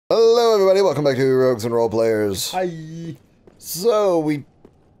Hello everybody, welcome back to Rogues and Roleplayers. Hi. So, we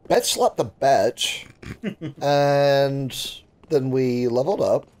batch slapped the batch, and then we leveled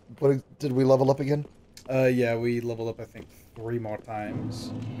up. Did we level up again? Yeah, we leveled up, I think, 3 more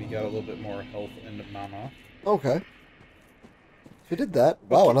times. We got a little bit more health and mana. Okay. We did that.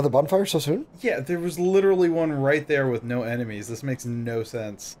 Wow, another bonfire so soon? Yeah, there was literally one right there with no enemies. This makes no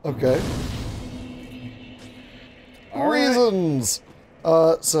sense. Okay. All right. Reasons!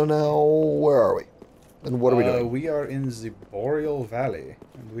 So now, where are we? And what are we doing? We are in the Boreal Valley,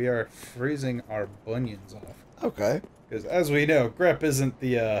 and we are freezing our bunions off. Okay. Because, as we know, Grep isn't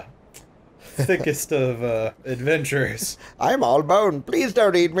the, thickest of, adventurers. I'm all bone. Please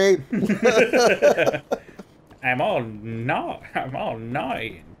don't eat me. I'm all gnawing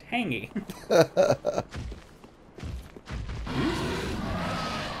and tangy.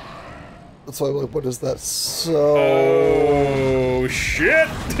 That's why, what is that? So... Oh, shit!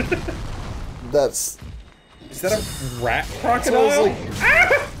 That's... Is that a rat crocodile? Like...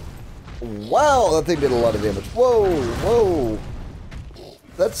 Ah! Wow, that thing did a lot of damage. Whoa, whoa.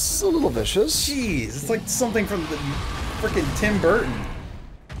 That's a little vicious. Jeez, it's like something from the frickin' Tim Burton.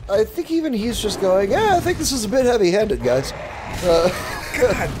 I think even he's just going, yeah, I think this is a bit heavy-handed, guys.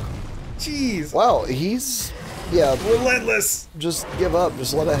 God, jeez. Wow, he's... Yeah. Relentless. Just give up.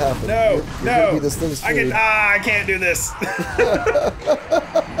 Just let it happen. No, you're no. gonna be this thing's food. I can't do this.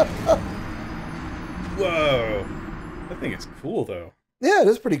 Whoa. That thing is cool, though. Yeah, it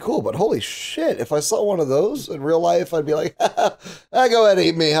is pretty cool, but holy shit, if I saw one of those in real life, I'd be like, go ahead and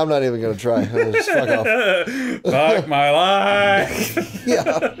eat me. I'm not even going to try. Just fuck off. Fuck my life.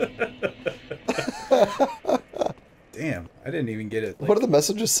 Yeah. Damn, I didn't even get it. Like, what do the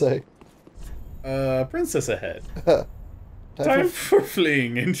messages say? Princess ahead. Time for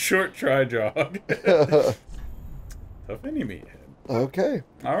fleeing in short try jog. Tough enemy ahead. Okay.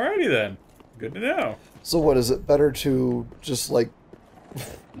 Alrighty then. Good to know. So what, is it better to just, like,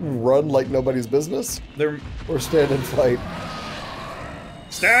 run like nobody's business? Or stand and fight?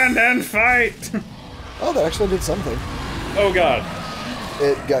 Stand and fight! Oh, that actually did something. Oh god.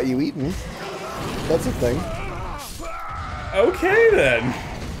 It got you eaten. That's a thing. Okay then.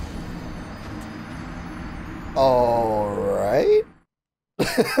 Alright.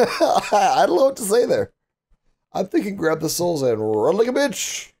 I don't know what to say there. I'm thinking grab the souls and run like a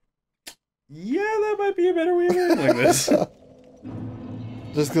bitch. Yeah, that might be a better way of handling this.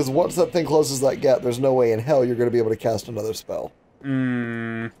 Just because once that thing closes that gap, there's no way in hell you're going to be able to cast another spell.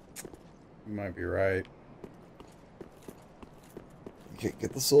 You might be right. Okay,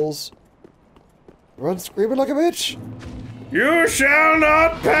 get the souls. Run screaming like a bitch. You shall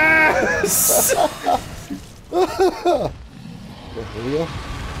not pass! Okay, here we go.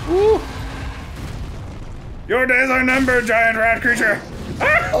 Woo! Your days are numbered, giant rat creature!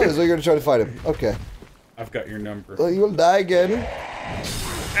 Oh, so you're going to try to fight him. Okay. I've got your number. So you will die again.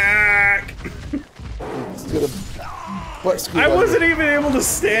 It's gonna I wasn't even able to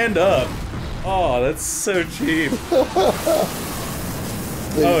stand up. Oh, that's so cheap.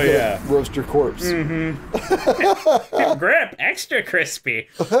 Oh yeah. Roast your corpse. Grip, extra crispy.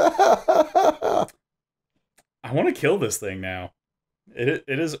 I want to kill this thing now. It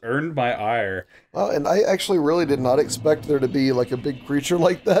has earned my ire. Oh, and I actually really did not expect there to be like a big creature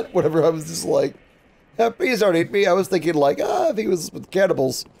like that. Whenever I was just like, please don't eat me. I was thinking like, if he was with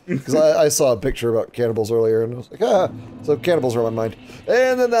cannibals. Because I saw a picture about cannibals earlier and I was like, so cannibals are on my mind.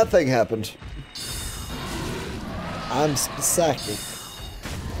 And then that thing happened. I'm Sasaki.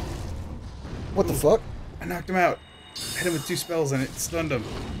 What the fuck? I knocked him out. I hit him with 2 spells and it stunned him.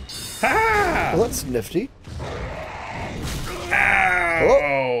 Ha! Well, that's nifty.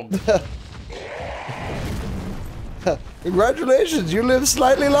 Ow! Oh. Congratulations, you lived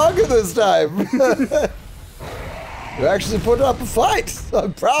slightly longer this time. You actually put up a fight.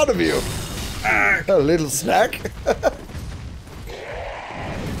 I'm proud of you. A little snack.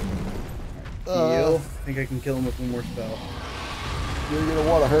 I think I can kill him with 1 more spell. You're gonna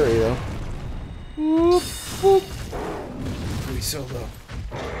want to hurry though. Boop, boop. Pretty solo.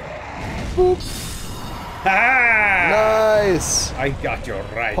 Boop. Ha! Nice. I got your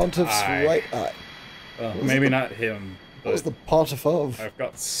right Pontiff's eye. right eye. Maybe not him. What was the Pontiff of? I've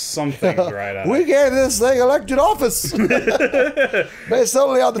got something right eye. We gave this thing elected office! Based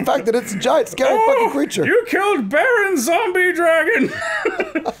only on the fact that it's a giant scary fucking creature. You killed Baron Zombie Dragon!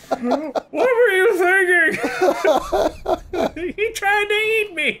 What were you thinking? He tried to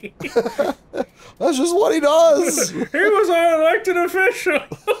eat me! That's just what he does! He was our elected official!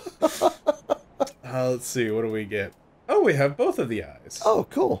 Let's see, what do we get? Oh, we have both of the eyes. Oh,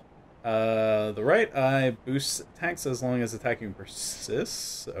 cool. The right eye boosts attacks as long as attacking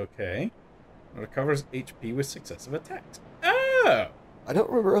persists. Okay. It recovers HP with successive attacks. Oh! I don't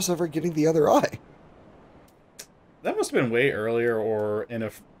remember us ever getting the other eye. That must have been way earlier or in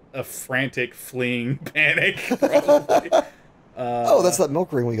a frantic fleeing panic, probably. Oh, that's that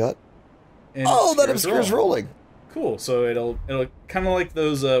milk ring we got. Oh, that obscures rolling. Cool. So it'll kind of like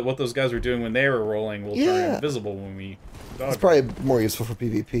those what those guys were doing when they were rolling will turn invisible when we dodge. It's probably more useful for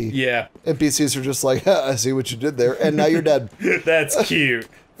PvP. Yeah. NPCs are just like, I see what you did there, and now you're dead. That's cute.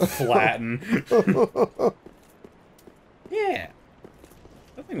 Flatten. Yeah.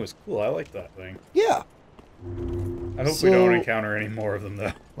 That thing was cool. I like that thing. Yeah. I hope we don't encounter any more of them,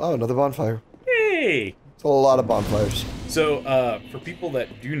 though. Wow, another bonfire. Yay! It's a lot of bonfires. So, for people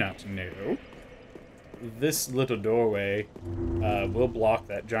that do not know, this little doorway will block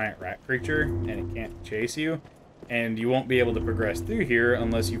that giant rat creature, and it can't chase you. And you won't be able to progress through here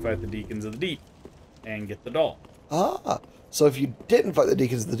unless you fight the Deacons of the Deep and get the doll. Ah, so if you didn't fight the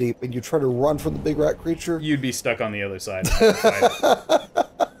Deacons of the Deep and you try to run from the big rat creature... You'd be stuck on the other side. And have to fight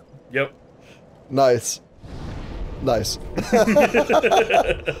it. Yep. Nice. Nice.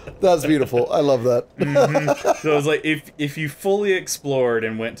 That's beautiful. I love that. So it's like, if you fully explored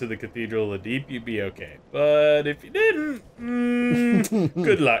and went to the Cathedral of the Deep, you'd be okay. But if you didn't,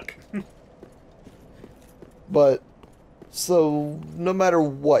 good luck. But, so, no matter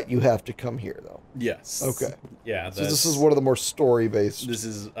what, you have to come here, though. Yes. Okay. Yeah. So this is one of the more story-based...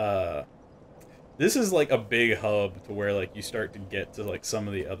 This is like a big hub to where like you start to get to like some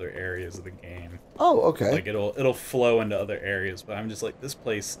of the other areas of the game. Oh, okay. Like it'll flow into other areas, but I'm just like, this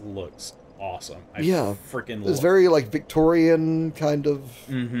place looks awesome. Yeah. Freaking love it. It's very like Victorian kind of.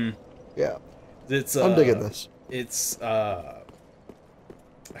 Yeah. It's I'm digging this. It's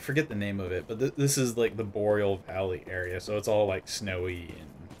I forget the name of it, but this is like the Boreal Valley area, so it's all like snowy and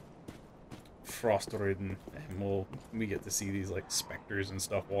frost-ridden, and we get to see these like specters and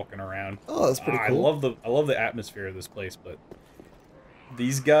stuff walking around. Oh, that's pretty cool. I love the atmosphere of this place, but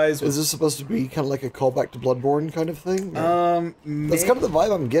these guys. Is this supposed to be kind of like a callback to Bloodborne kind of thing? That's kind of the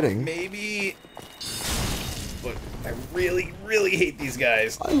vibe I'm getting. Maybe, but I really, really hate these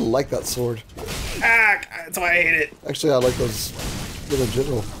guys. I like that sword. Ah, that's why I hate it. Actually, I like those in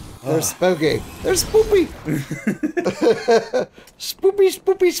general. They're spooky. They're spoopy.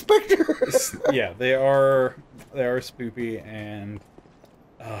 Spoopy specters. Yeah, they are spoopy, and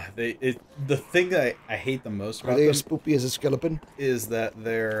the thing that I hate the most about them... Are they as spoopy as a skeleton? ...is that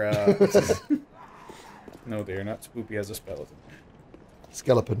they're... No, they are not spoopy as a skeleton.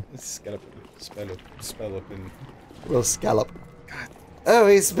 Skeleton. Skeleton. Little scallop. God. Oh,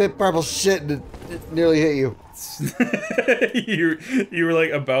 he spit purple shit and it nearly hit you. you were like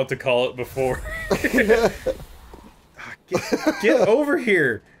about to call it before. Get over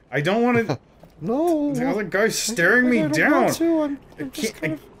here. I don't want to... No. The other guy's staring me down. I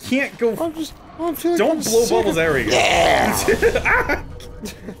can't go... I'm feeling don't blow bubbles. There we go. Yeah.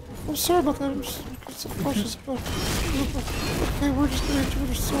 I'm sorry about that. I'm just so cautious about it. Okay, we're just gonna do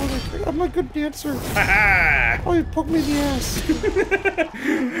the sword. I'm a good dancer. Oh, you poked me in the ass.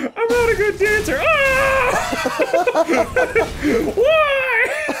 I'm not a good dancer. Why?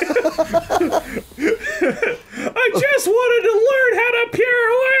 I just wanted to learn how to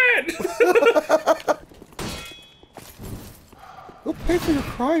pirouette. You'll pay for your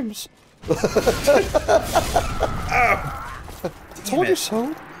crimes. Told you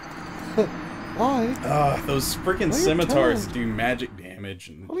so. Why? Those freaking scimitars do magic damage.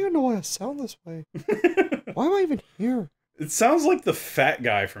 And... I don't even know why I sound this way. Why am I even here? It sounds like the fat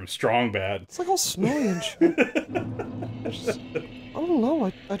guy from Strong Bad. It's like all snowy and shit. I don't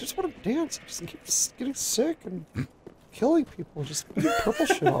know. I just want to dance. I just keep getting sick and killing people. Just putting purple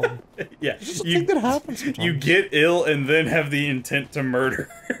shit on them. Yeah. It's just a thing that happens sometimes. You get ill and then have the intent to murder.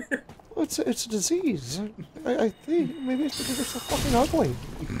 It's a disease. I think maybe it's because they're so fucking ugly.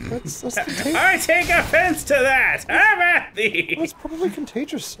 That's the thing. I take offense to that. Have at thee. Well, it's probably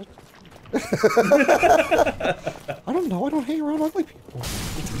contagious. I don't know. I don't hang around ugly people.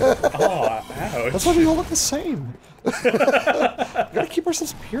 Oh, ouch. That's why we all look the same. We gotta keep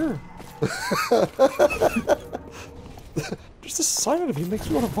ourselves pure. Just the sight of you makes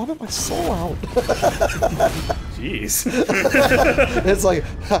me want to vomit my soul out. Jeez. It's like,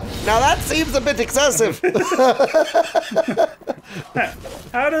 now that seems a bit excessive.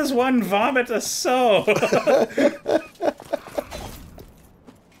 How does one vomit a soul?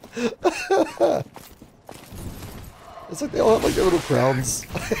 It's like they all have like their little crowns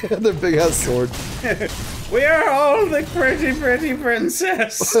and their big ass sword. We are all the pretty, pretty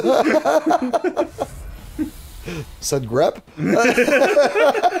princess. Said Grep.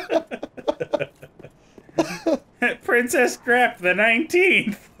 Princess Grep the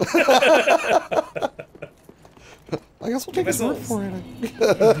 19th. I guess we'll take his word for it.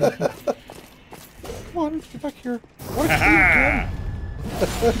 Come on, get back here. What did you do again?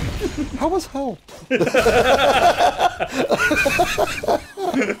 How was hell?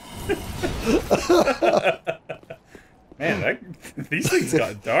 Man, these things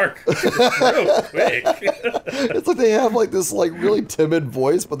got dark real quick. It's like they have like this like really timid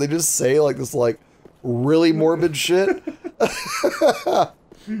voice, but they just say like this like really morbid shit.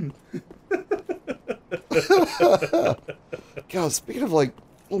 God, speaking of like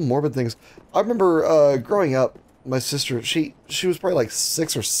little morbid things, I remember growing up, my sister, she was probably like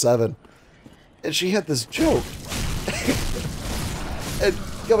 6 or 7, and she had this joke. And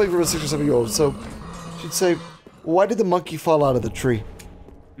coming from a 6 or 7-year-old, so she'd say, "Why did the monkey fall out of the tree?"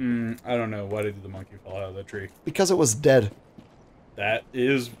 I don't know. Why did the monkey fall out of the tree? Because it was dead. That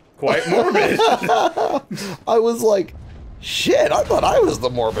is quite morbid. I was like, shit, I thought I was the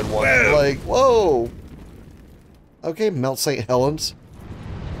morbid one. Whoa. Like, whoa. Okay, Mount St. Helens.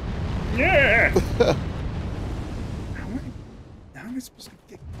 Yeah. How am I supposed to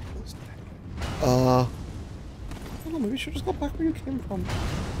get close to that? I don't know, maybe you should just go back where you came from.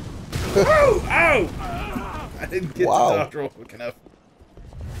 Ow! Ow! I didn't get to dodge roll quick enough.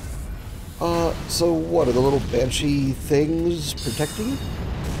 So what, are the little banshee things protecting you?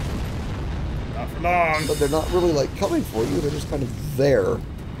 Not for long. But they're not really, like, coming for you, they're just kind of there.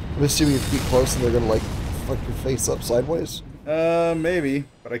 I'm assuming if you keep close and they're gonna, like, fuck your face up sideways. Maybe,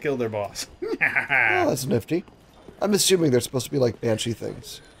 but I killed their boss. Oh, that's nifty. I'm assuming they're supposed to be, like, banshee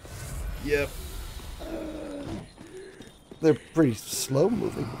things. Yep. They're pretty slow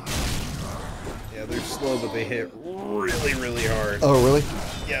moving. Yeah, they're slow, but they hit really, really hard. Oh, really?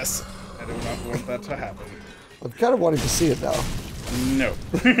 Yes. I do not want that to happen. I'm kind of wanting to see it now. No.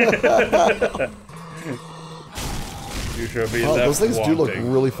 You should be Those things do look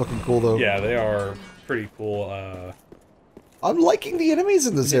wanting. really fucking cool, though. Yeah, they are pretty cool. I'm liking the enemies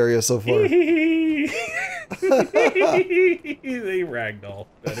in this area so far. They ragdoll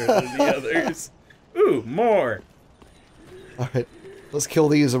better than the others. Ooh, more. Alright, let's kill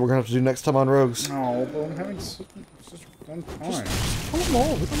these and we're gonna have to do next time on Rogues. Oh, but I'm having such a fun time. Just kill them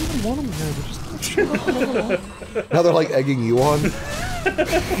all. We don't even want them here. They're just now they're like egging you on.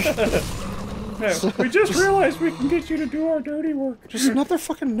 Yeah, we just realized we can get you to do our dirty work. Just snap their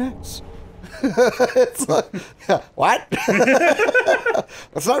fucking necks. It's like, yeah, what?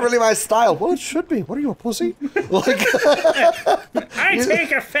 That's not really my style. Well, it should be. What are you, a pussy? Like, I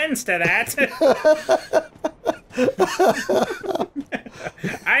take offense to that.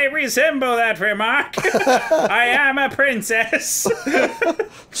 I resemble that remark. I am a princess.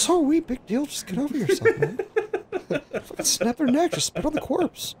 so are we, big deal. Just get over yourself, man. Fucking snap their neck. Just spit on the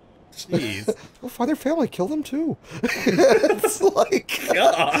corpse. Jeez. Go find their family. Kill them too. It's like,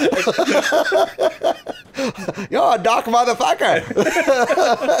 God. you're a dark motherfucker.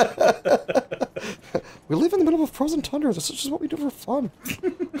 We live in the middle of frozen tundra. This is just what we do for fun.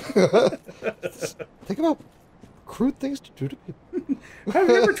 Think about crude things to do to people. Have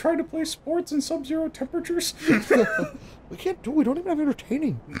you ever tried to play sports in sub-zero temperatures? We can't do it. We don't even have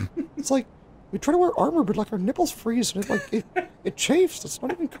entertaining. It's like, we try to wear armor, but like our nipples freeze and it chafes. It's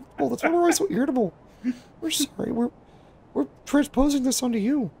not even comfortable. That's why we're always so irritable. We're sorry. We're transposing this onto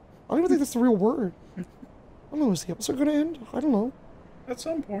you. I don't even think that's the real word. I don't know. Is the episode going to end? I don't know. At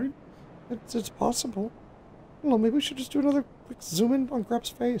some point. It's possible. I don't know. Maybe we should just do another quick zoom in on Grep's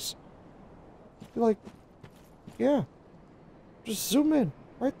face. Be like, yeah. Just zoom in.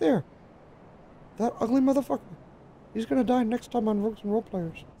 Right there. That ugly motherfucker. He's going to die next time on Rogues and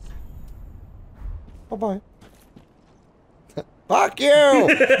Roleplayers. Bye-bye. Fuck you!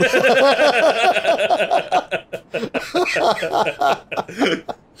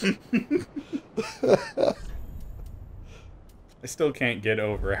 I still can't get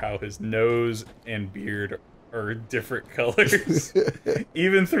over how his nose and beard are different colors.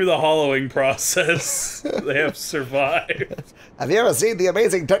 Even through the hollowing process, they have survived. Have you ever seen the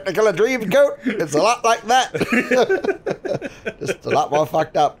amazing Technicolor Dream coat? It's a lot like that. Just a lot more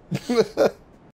fucked up.